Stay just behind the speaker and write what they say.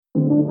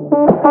You're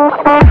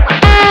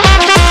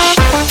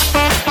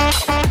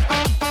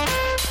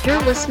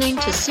listening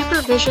to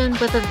Supervision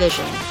with a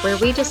Vision, where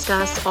we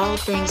discuss all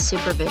things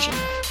supervision.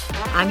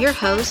 I'm your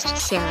host,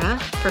 Sarah,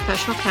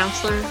 professional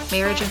counselor,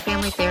 marriage and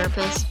family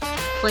therapist,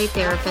 play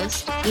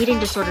therapist, eating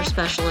disorder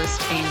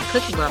specialist, and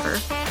cookie lover,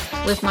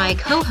 with my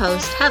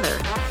co-host, Heather,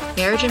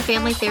 marriage and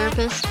family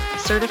therapist,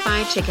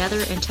 certified Together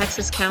in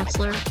Texas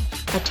counselor,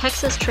 a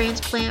Texas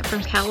transplant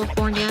from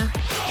California,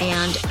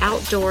 and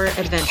outdoor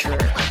adventurer.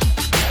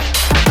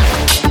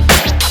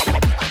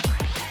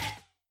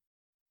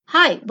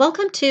 Hi,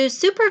 welcome to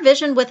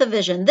Supervision with a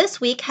Vision. This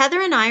week,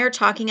 Heather and I are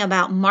talking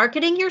about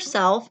marketing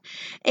yourself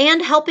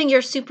and helping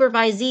your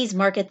supervisees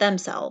market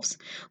themselves.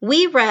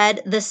 We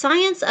read The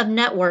Science of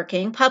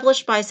Networking,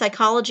 published by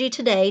Psychology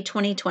Today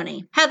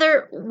 2020.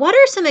 Heather, what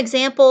are some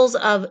examples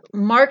of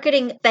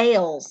marketing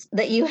fails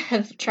that you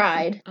have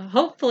tried?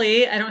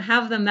 Hopefully, I don't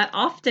have them that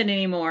often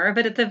anymore,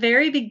 but at the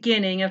very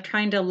beginning of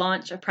trying to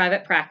launch a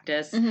private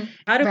practice,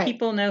 how do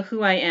people know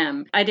who I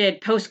am? I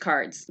did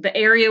postcards. The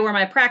area where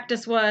my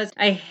practice was,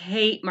 I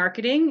hate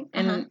marketing,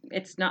 and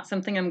it's not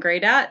something I'm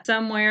great at.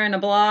 Somewhere in a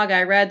blog,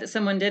 I read that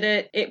someone did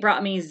it. It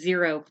brought me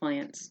 0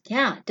 clients.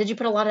 Yeah. Did you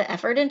put a lot of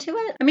effort into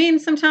it? I mean,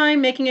 sometime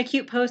making a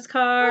cute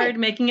postcard,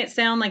 making it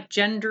sound like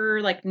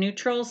gender, like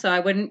neutral, so I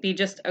wouldn't be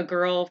just a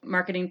girl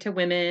marketing to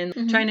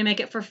women, trying to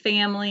make it for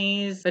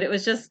families, but it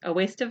was just a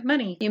waste of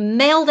money. You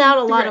mailed out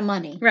a lot of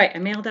money. Right. I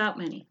mailed out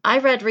money. I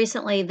read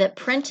recently that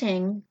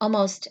printing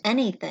almost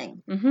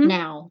anything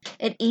now,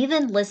 it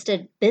even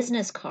listed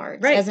business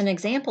cards as an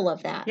example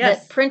of that.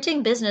 Yes. That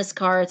printing business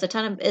cards,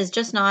 is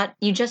just not,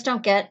 you just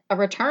don't get a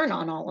return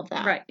on all of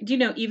that. Right. Do you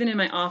know, even in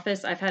my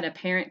office, I've had a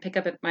parent pick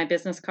up my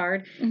business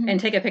card and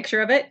take a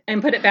picture of it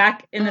and put it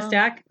back in the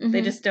stack.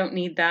 They just don't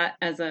need that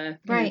as a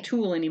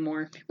tool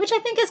anymore. Which I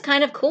think is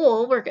kind of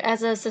cool.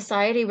 As a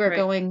society, we're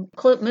going,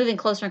 moving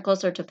closer and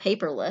closer to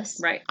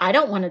paperless. Right. I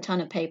don't want a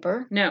ton of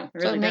paper. No,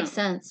 really so it makes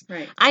sense.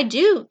 Right. I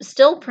do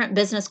still print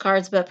business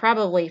cards, but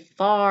probably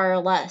far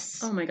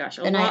less. Oh my gosh,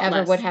 than I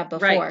ever would have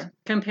before. Right.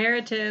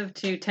 Comparative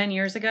to 10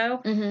 years ago,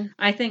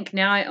 I think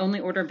now I only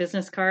order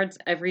business cards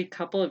every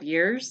couple of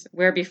years,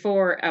 where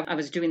before I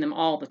was doing them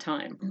all the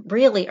time.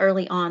 Really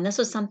early on. This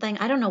was something,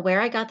 I don't know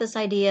where I got this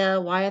idea,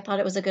 why I thought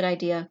it was a good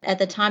idea. At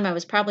the time, I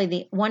was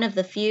probably one of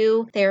the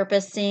few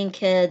therapists seeing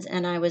kids,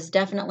 and I was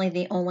definitely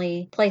the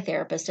only play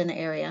therapist in the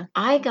area.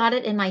 I got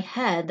it in my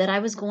head that I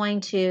was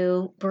going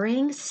to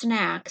bring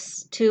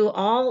snacks to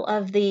all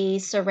of the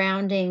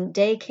surrounding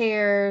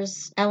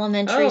daycares,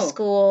 elementary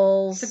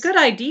schools. It's a good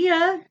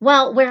idea.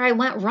 Well, where I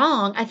went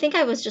wrong, I think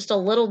I was just a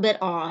little bit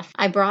off.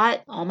 I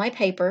brought all my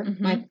paper,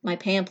 my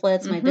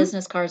pamphlets, my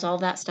business cards, all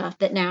that stuff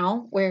that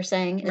now we're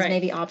saying is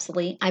maybe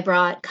obsolete. I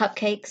brought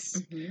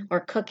cupcakes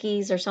or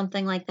cookies or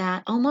something like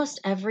that.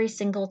 Almost every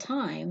single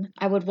time,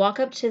 I would walk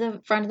up to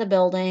the front of the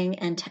building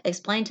and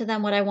explain to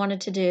them what I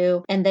wanted to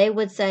do, and they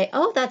would say,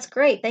 "Oh, that's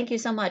great. Thank you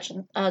so much.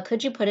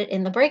 Could you put it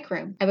in the break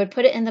room?" I would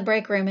put it in the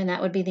break room, and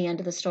that would be the end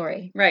of the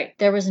story. Right.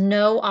 There was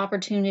no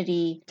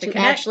opportunity to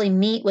actually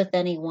meet with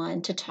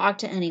anyone, to talk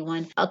to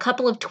anyone. A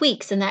couple of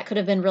tweaks, and that could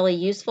have been really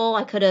useful.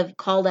 I could have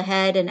called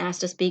ahead and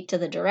asked to speak to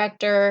the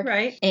director.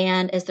 Right.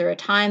 And is there a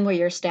time where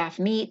your staff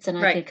meets, and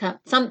I could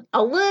come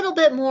a little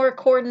bit more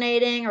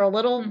coordinating or a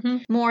little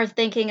more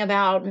thinking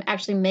about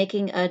actually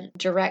making a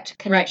direct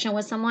connection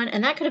with someone,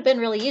 and that could have been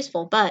really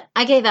useful. But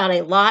I gave out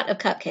a lot of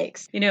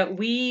cupcakes. You know,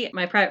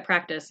 my private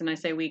practice, and I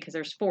say we because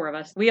there's 4 of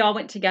us, we all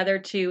went together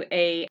to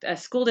a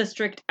school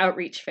district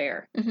outreach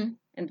fair.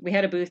 And we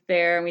had a booth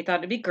there, and we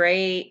thought it'd be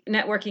great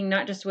networking,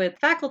 not just with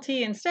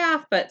faculty and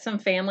staff, but some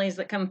families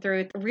that come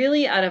through.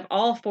 Really, out of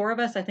all 4 of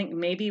us, I think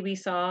maybe we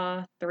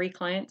saw 3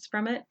 clients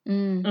from it.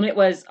 And it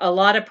was a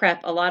lot of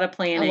prep, a lot of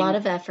planning. A lot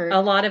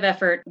of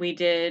effort. We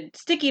did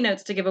sticky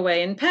notes to give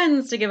away and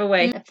pens to give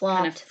away. It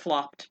flopped. Kind of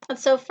flopped.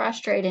 That's so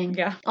frustrating.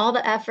 Yeah. All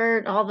the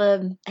effort, all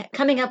the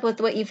coming up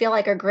with what you feel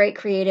like are great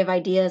creative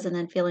ideas and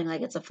then feeling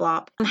like it's a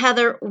flop.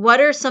 Heather,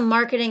 what are some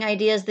marketing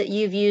ideas that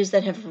you've used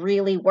that have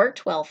really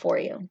worked well for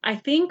you?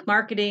 I think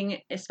marketing,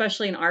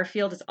 especially in our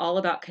field, is all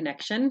about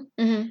connection.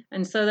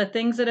 And so the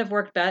things that have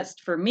worked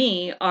best for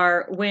me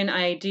are when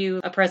I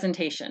do a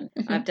presentation.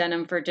 I've done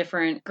them for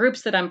different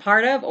groups that I'm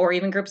part of, or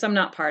even groups I'm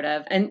not part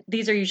of. And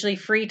these are usually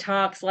free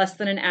talks, less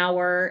than an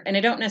hour. And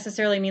I don't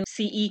necessarily mean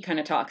CE kind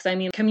of talks. I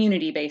mean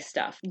community-based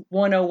stuff,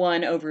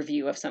 101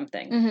 overview of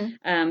something.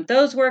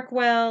 Those work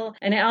well.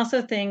 And I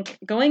also think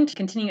going to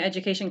continuing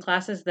education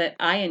classes that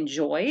I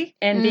enjoy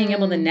and being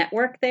able to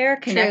network there,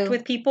 connect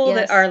with people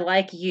that are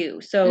like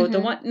you. So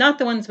not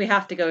the ones we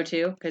have to go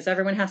to, because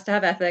everyone has to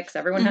have ethics.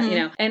 Everyone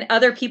has, and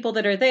other people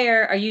that are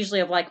there are usually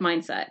of like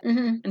mindset.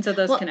 And so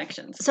those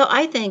connections. So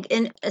I think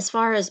as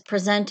far as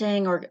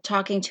presenting or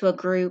talking to a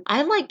group,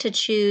 I like to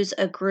choose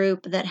a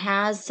group that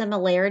has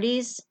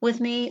similarities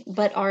with me,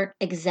 but are aren't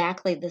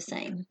exactly the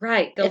same.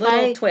 Right. The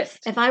little twist.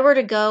 If I were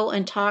to go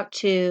and talk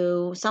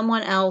to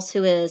someone else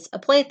who is a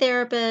play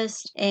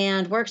therapist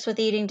and works with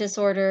eating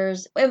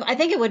disorders, I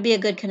think it would be a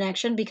good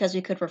connection because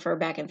we could refer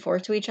back and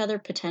forth to each other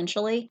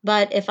potentially.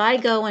 But if I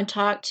go and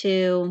talk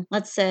to,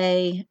 let's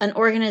say, an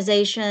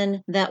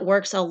organization that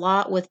works a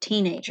lot with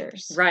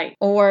teenagers, right,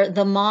 or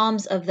the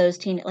moms of those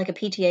like a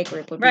PTA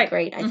group would be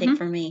great, I think,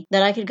 for me,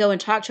 that I could go and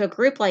talk to a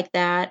group like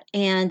that,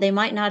 and they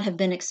might not have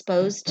been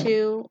exposed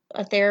to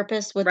a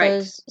therapist with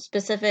those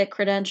specific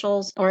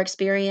credentials or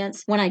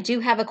experience. When I do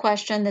have a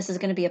question, this is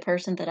going to be a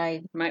person that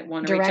I might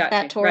want to direct reach out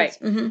that to. towards.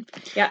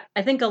 Right. Yeah,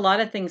 I think a lot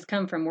of things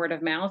come from word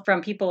of mouth,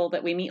 from people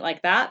that we meet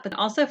like that, but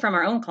also from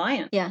our own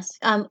clients. Yes.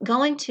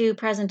 Going to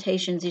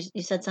presentations,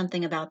 you said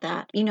something about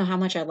that. You know how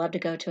much I love to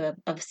go to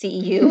a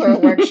CEU or a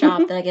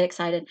workshop that I get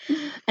excited.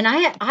 And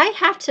I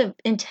have to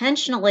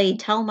intentionally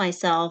tell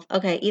myself,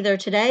 okay, either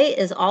today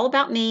is all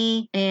about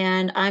me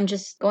and I'm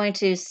just going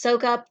to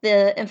soak up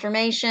the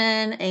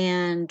information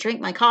and drink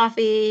my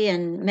coffee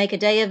and make a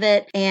day of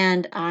it,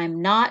 and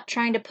I'm not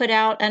trying to put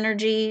out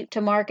energy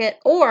to market,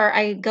 or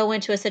I go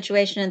into a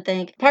situation and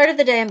think, part of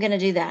the day I'm going to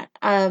do that,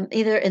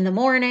 either in the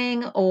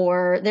morning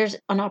or there's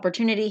an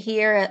opportunity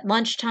here at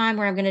lunchtime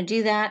where I'm going to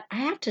do that. I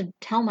have to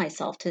tell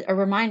myself or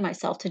remind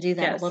myself to do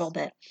that a little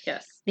bit.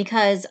 Yes.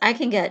 Because I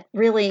can get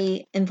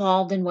really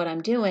involved in what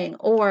I'm doing,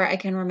 or I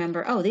can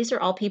remember, oh, these are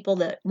all people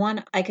that,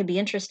 one, I could be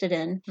interested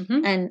in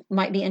and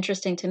might be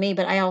interesting to me,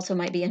 but I also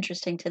might be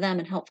interesting to them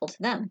and helpful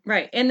to them.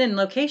 Right. And then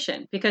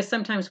location, because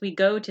sometimes we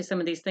go to some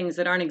of these things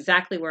that aren't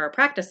exactly where our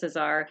practices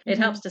are. It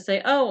helps to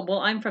say, oh, well,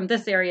 I'm from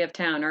this area of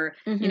town, or,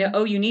 you know,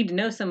 oh, you need to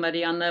know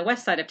somebody on the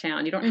west side of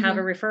town. You don't have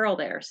a referral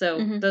there.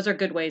 So those are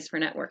good ways for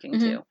networking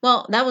too.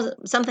 Well, that was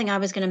something I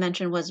was going to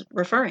mention, was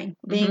referring,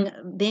 being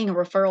a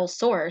referral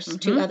source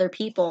to other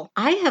people.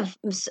 I have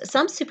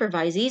some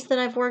supervisees that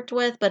I've worked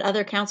with, but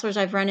other counselors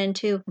I've run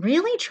into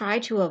really try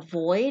to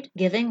avoid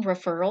giving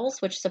referrals,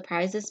 which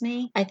surprises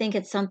me. I think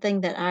it's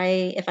something that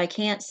if I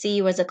can't see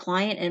you as a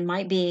client, it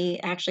might be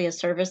actually a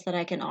service that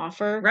I can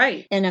offer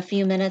in a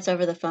few minutes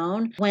over the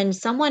phone. When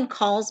someone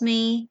calls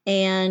me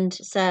and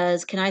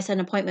says, can I set an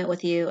appointment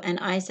with you? And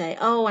I say,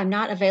 oh, I'm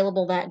not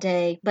available that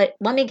day, but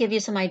let me give you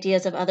some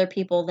ideas of other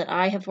people that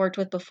I have worked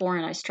with before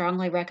and I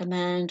strongly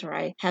recommend, or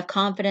I have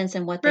confidence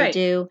in what they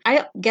do.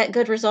 I get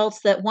good results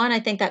that, one, I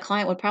think that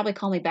client would probably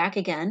call me back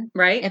again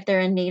if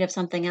they're in need of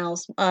something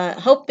else,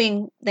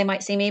 hoping they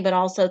might see me, but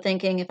also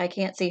thinking if I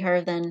can't see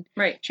her, then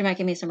she might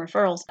give me some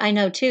referrals. I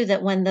know too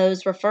that when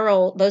those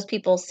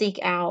people seek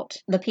out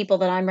the people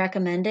that I'm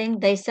recommending,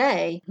 they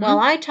say, well,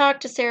 I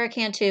talked to Sarah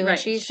Cantu and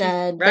she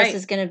said this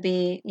is going to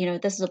be,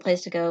 this is a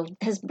place to go.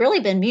 Has really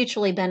been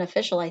mutually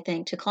beneficial, I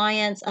think, to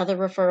clients, other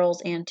referrals,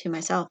 and to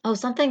myself. Oh,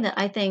 something that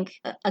I think,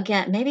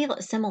 again, maybe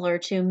similar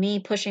to me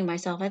pushing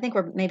myself. I think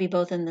we're maybe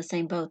both in the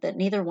same boat, that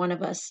neither one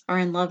of us are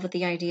in love with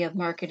the idea of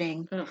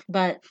marketing,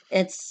 but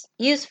it's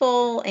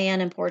useful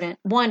and important.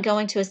 One,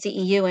 going to a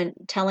CEU and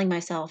telling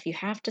myself, you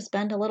have to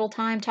spend a little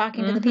time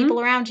talking to the people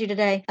around you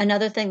today.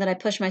 Another thing that I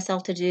push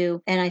myself to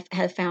do, and I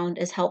have found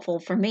is helpful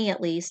for me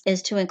at least,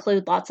 is to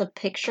include lots of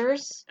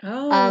pictures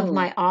of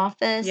my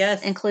office,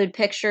 include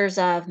pictures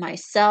of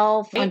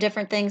myself on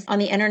different things on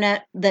the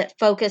internet that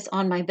focus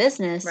on my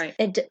business.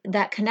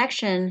 That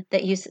connection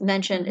that you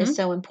mentioned is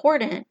so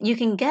important. You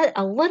can get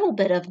a little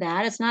bit of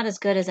that. It's not as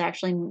good as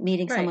actually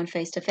meeting someone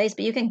face to face,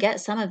 but you can get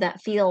some of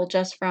that feel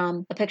just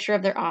from a picture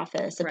of their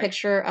office, a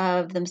picture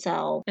of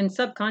themselves. And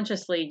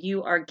subconsciously,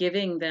 you are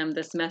giving them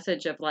this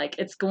message of like,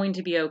 it's going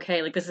to be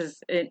okay. Like, this is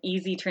an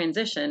easy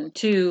transition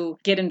to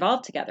get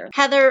involved together.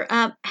 Heather,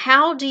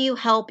 how do you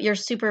help your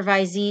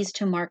supervisees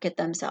to market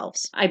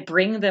themselves? I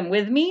bring them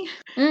with me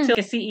to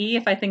a CE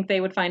if I think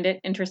they would find it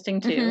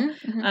interesting too.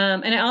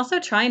 And I also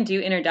try and do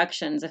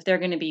introductions. If they're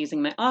going to be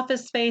using my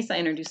office space, I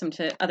introduce them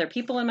to other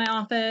people in my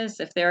office.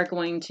 If they're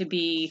going to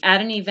be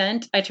at an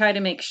event, I try to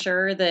make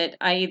sure that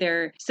I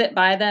either sit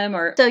by them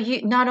or... So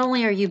you not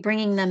only are you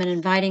bringing them and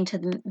inviting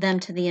them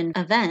to the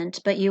event,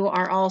 but you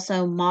are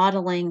also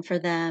modeling for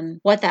them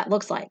what that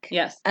looks like.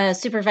 Yes. A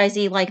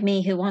supervisee like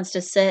me who wants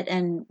to sit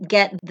and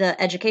get the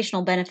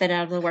educational benefit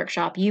out of the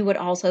workshop, you would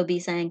also be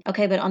saying,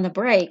 okay, but on the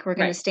break, we're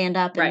going to stand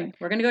up and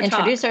we're going to go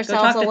introduce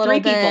ourselves a little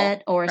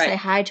bit, or say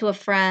hi to a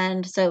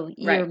friend. So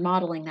you're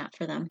modeling that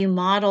for them. You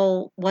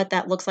model what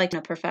that looks like in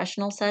a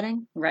professional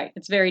setting. Right.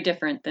 It's very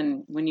different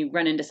than when you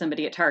run into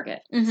somebody at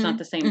Target. It's not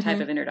the same type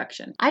of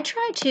introduction. I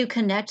try to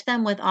connect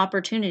them with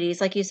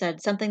opportunities, like you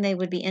said, something they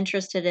would be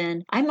interested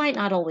in. I might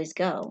not always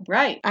go.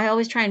 Right. I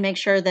always try and make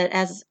sure that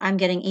as I'm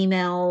getting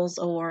emails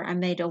or I'm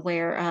made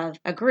aware of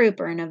a group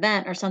or an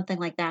event or something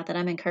like that, that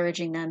I'm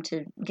encouraging them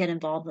to get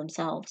involved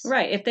themselves.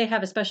 Right. If they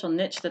have a special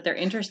niche that they're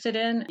interested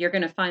in, you're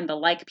going to find the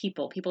like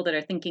people that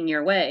are thinking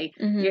your way.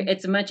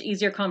 It's a much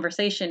easier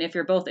conversation if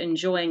you're both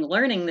enjoying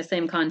learning the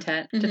same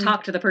content to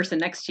talk to the person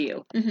next to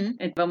you.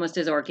 It almost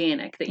is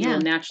organic that you will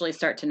naturally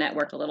start to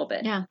network a little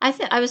bit. Yeah.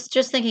 I was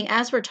just thinking,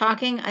 as we're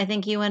talking, I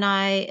think you and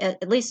I,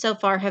 at least so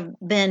far, have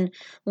been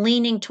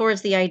leaning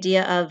towards the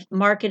idea of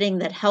marketing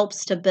that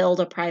helps to build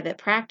a private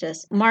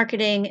practice.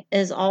 Marketing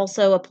is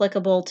also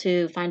applicable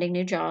to finding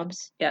new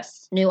jobs.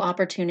 Yes. New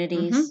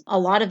opportunities. A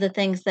lot of the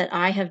things that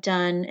I have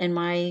done in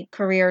my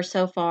career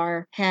so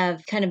far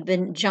have kind of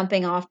been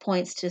jumping off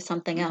points to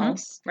something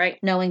else. Right.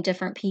 Knowing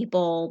different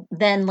people.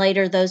 Then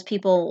later, those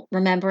people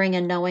remembering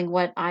and knowing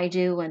what I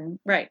do. And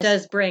right.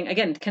 Does bring,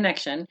 again,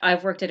 connection.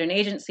 I've worked at an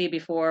agency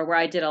before where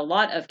I did a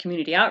lot of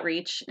community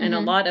outreach and a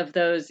lot of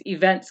those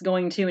events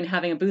going to and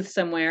having a booth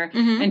somewhere.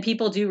 And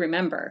people do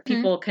remember.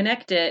 People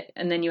connect it,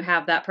 and then you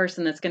have that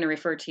person that's going to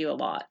refer to you a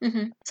lot.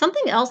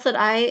 Something else that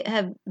I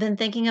have been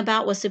thinking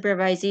about with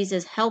supervisees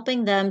is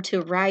helping them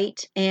to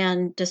write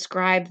and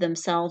describe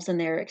themselves and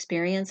their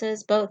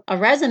experiences. Both a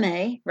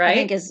resume, I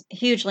think, is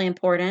hugely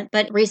important.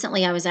 But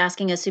recently I was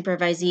asking a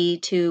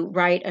supervisee to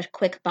write a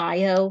quick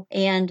bio,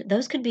 and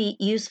those could be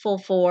useful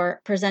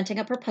for presenting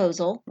a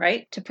proposal,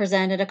 to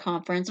present at a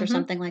conference or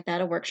something like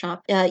that, a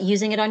workshop,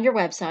 using it on your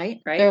website.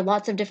 There are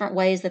lots of different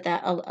ways that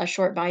a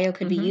short bio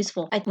could be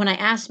useful. When I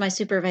asked my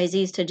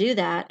supervisees to do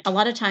that, a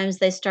lot of times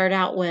they start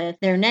out with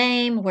their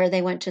name, where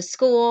they went to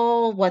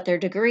school, what their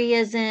degree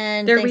is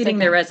in. They're reading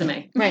their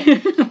resume. Right.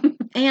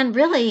 And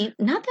really,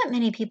 not that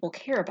many people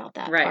care about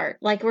that part.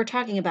 Like we're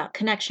talking about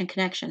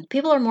connection.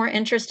 People are more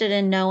interested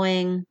in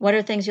knowing what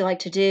are things you like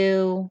to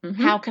do?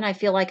 How can I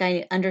feel like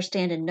I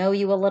understand and know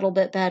you a little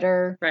bit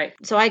better? Right.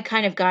 So I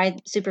kind of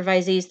guide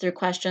supervisees through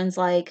questions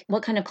like,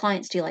 what kind of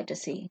clients do you like to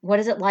see? What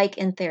is it like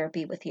in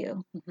therapy with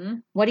you?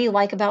 What do you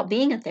like about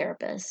being a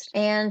therapist?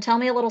 And tell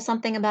me a little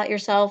something about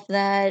yourself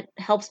that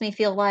helps me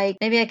feel like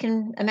maybe I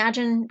can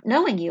imagine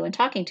knowing you and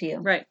talking to you.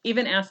 Right.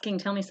 Even asking,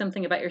 tell me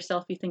something about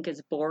yourself you think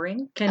is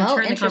boring can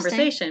turn the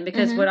conversation,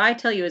 because what I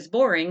tell you is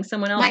boring,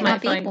 someone else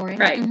might find boring.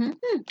 Right.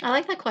 I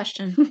like that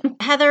question.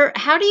 Heather,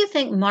 how do you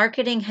think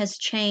marketing has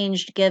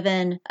changed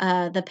given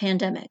the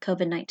pandemic,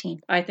 COVID-19?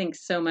 I think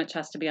so much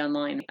has to be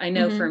online. I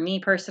know for me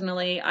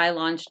personally, I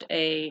launched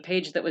a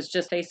page that was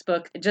just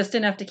Facebook, just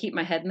enough to keep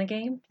my head in the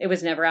game. It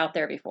was never out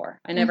there before.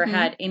 I never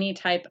had any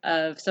type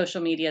of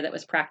social media that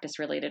was practice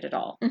related at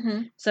all.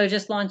 So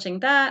just launching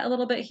that a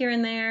little bit here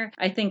and there,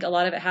 I think a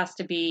lot of it has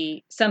to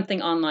be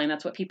something online.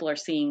 That's what people are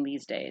seeing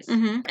these days.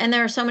 And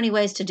there are so many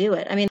ways to do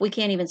it. I mean, we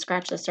can't even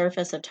scratch the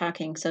surface of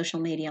talking social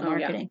media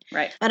marketing.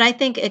 Right. But I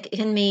think it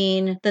can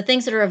mean the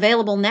things that are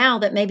available now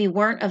that maybe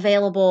weren't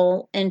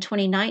available in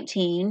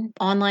 2019,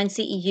 online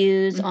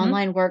CEUs,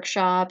 online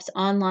workshops,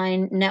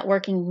 online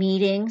networking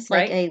meetings,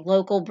 like a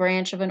local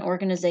branch of an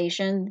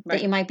organization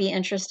that you might be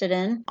interested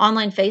in.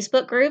 Online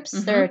Facebook groups.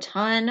 There are a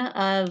ton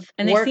of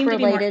and they seem to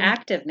be more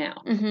active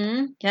now.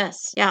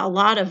 Yes. Yeah, a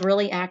lot of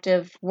really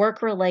active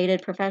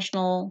work-related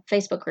professional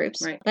Facebook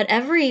groups. Right. But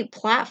every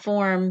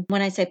platform,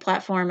 when I say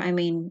platform, I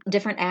mean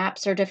different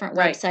apps or different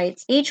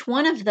websites. Each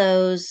one of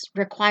those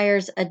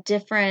requires a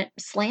different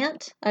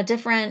slant, a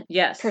different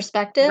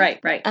perspective.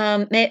 Right.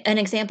 An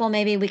example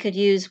maybe we could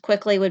use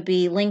quickly would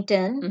be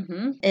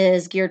LinkedIn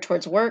is geared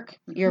towards work,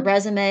 your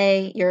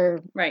resume, your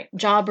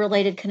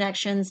job-related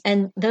connections.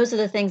 And those are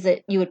the things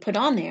that you would put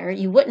on there.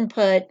 You wouldn't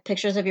put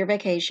pictures of your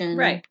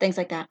vacation, things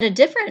like that. A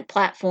different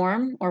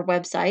platform or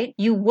website,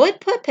 you would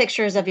put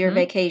pictures of your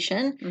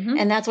vacation,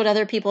 and that's what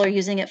other people are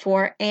using it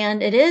for.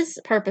 And it is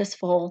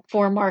purposeful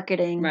for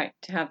marketing. Right,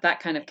 to have that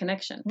kind of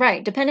connection.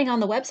 Right, depending on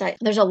the website.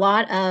 There's a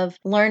lot of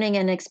learning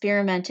and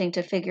experimenting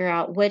to figure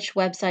out which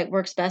website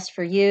works best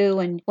for you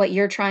and what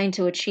you're trying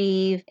to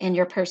achieve and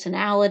your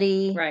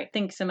personality. Right. I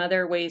think some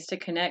other ways to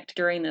connect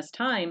during this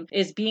time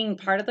is being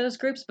part of those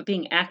groups, but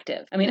being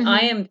active. I mean, I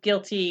am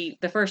guilty,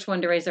 the first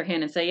one to raise their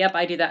hand and say, yep,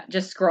 I do that,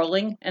 just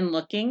scrolling and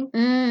looking.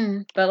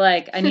 But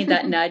like, I need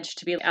that nudge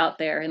to be out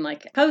there and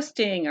like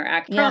posting or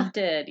act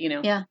prompted, you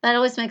know. Yeah, that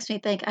always makes me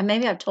think,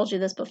 maybe I've told you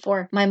this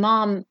before. My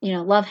mom,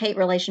 love-hate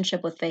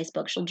relationship with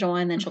Facebook. She'll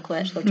join, then she'll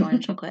quit. She'll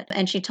join, she'll quit.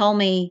 And she told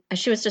me,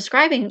 she was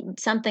describing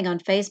something on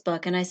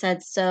Facebook, and I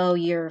said, so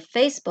you're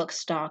Facebook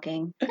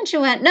stalking? And she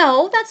went,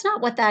 no, that's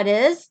not what that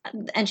is.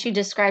 And she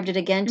described it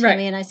again to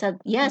me, and I said,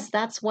 yes,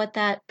 that's what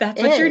that is.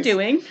 That's what you're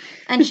doing.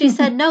 And she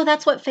said, no,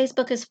 that's what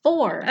Facebook is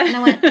for. And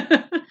I went,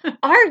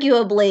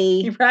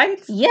 arguably,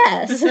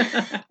 yes,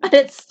 but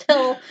it's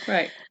still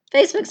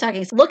Facebook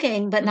stalking,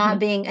 looking but not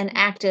being an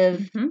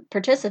active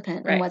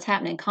participant in what's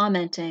happening,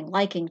 commenting,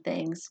 liking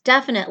things.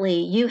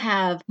 Definitely, you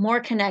have more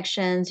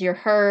connections, you're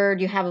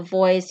heard, you have a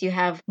voice, you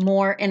have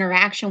more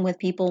interaction with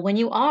people when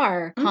you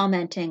are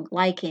commenting,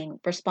 liking,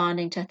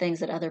 responding to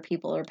things that other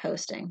people are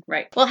posting.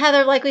 Right. Well,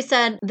 Heather, like we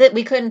said, that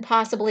we couldn't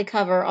possibly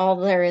cover all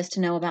there is to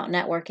know about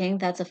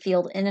networking. That's a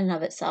field in and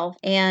of itself.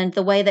 And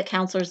the way that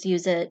counselors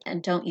use it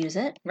and don't use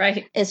it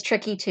is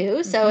tricky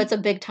too. So it's a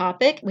big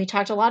topic. We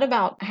talked a lot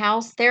about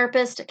how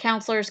therapists,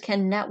 counselors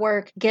can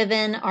network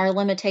given our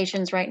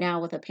limitations right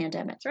now with a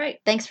pandemic. That's right.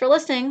 Thanks for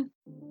listening.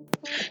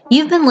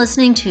 You've been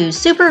listening to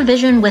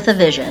Supervision with a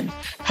Vision.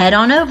 Head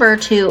on over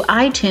to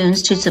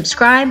iTunes to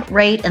subscribe,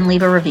 rate, and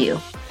leave a review.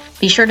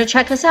 Be sure to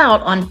check us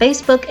out on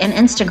Facebook and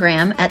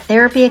Instagram at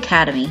Therapy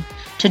Academy.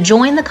 to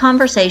join the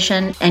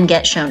conversation and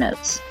get show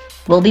notes.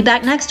 We'll be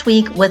back next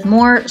week with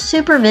more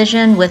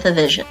Supervision with a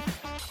Vision.